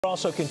We're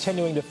also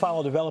continuing to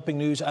follow developing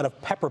news out of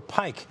Pepper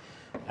Pike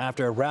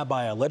after a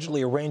rabbi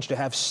allegedly arranged to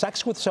have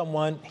sex with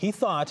someone he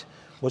thought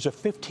was a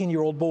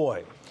 15-year-old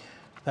boy.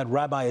 That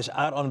rabbi is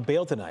out on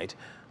bail tonight.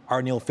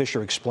 Our Neil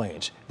Fisher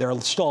explains there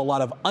are still a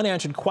lot of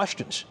unanswered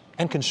questions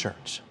and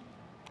concerns.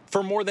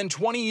 For more than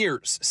 20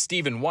 years,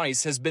 Stephen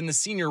Weiss has been the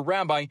senior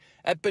rabbi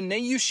at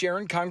B'nai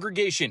Jeshurun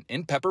Congregation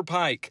in Pepper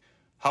Pike.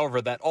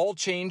 However, that all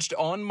changed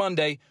on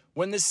Monday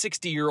when the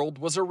 60-year-old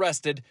was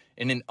arrested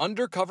in an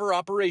undercover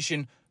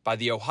operation by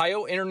the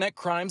Ohio Internet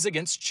Crimes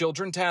Against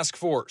Children Task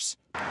Force.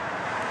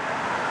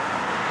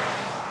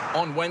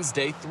 On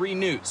Wednesday, 3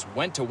 News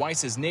went to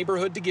Weiss's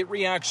neighborhood to get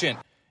reaction.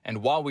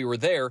 And while we were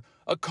there,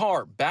 a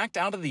car backed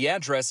out of the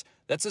address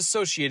that's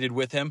associated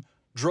with him,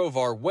 drove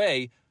our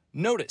way,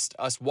 noticed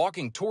us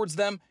walking towards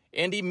them,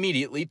 and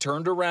immediately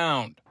turned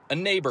around. A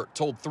neighbor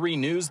told 3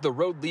 News the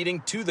road leading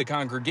to the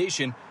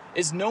congregation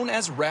is known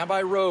as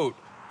Rabbi Road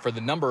for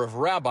the number of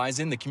rabbis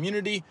in the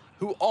community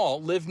who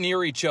all live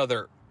near each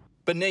other.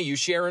 B'nai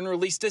Jeshurun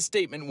released a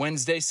statement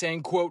Wednesday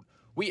saying, quote,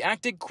 "We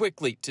acted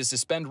quickly to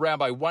suspend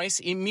Rabbi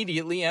Weiss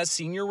immediately as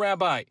senior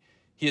rabbi.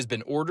 He has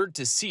been ordered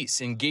to cease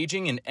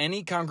engaging in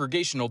any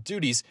congregational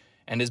duties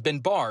and has been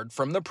barred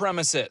from the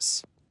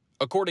premises."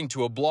 According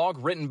to a blog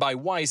written by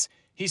Weiss,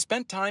 he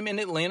spent time in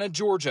Atlanta,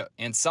 Georgia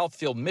and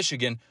Southfield,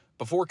 Michigan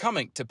before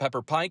coming to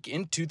Pepper Pike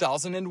in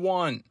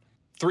 2001.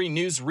 3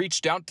 News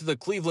reached out to the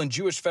Cleveland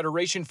Jewish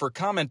Federation for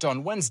comment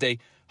on Wednesday.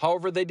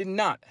 However, they did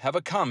not have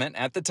a comment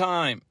at the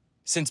time.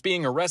 Since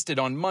being arrested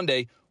on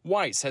Monday,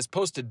 Weiss has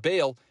posted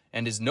bail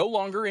and is no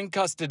longer in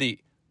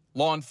custody.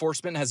 Law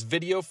enforcement has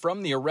video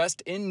from the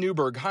arrest in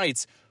Newburgh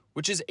Heights,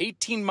 which is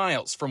 18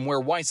 miles from where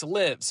Weiss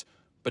lives.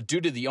 But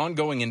due to the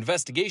ongoing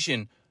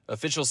investigation,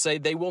 officials say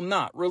they will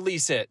not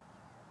release it.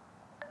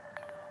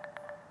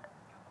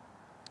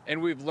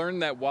 And we've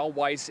learned that while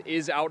Weiss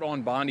is out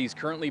on bond, he's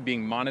currently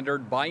being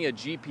monitored by a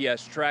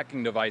GPS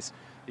tracking device.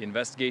 The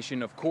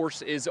investigation, of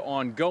course, is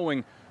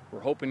ongoing.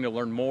 We're hoping to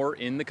learn more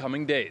in the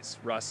coming days.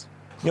 Russ.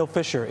 Neil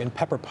Fisher in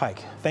Pepper Pike.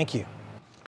 Thank you.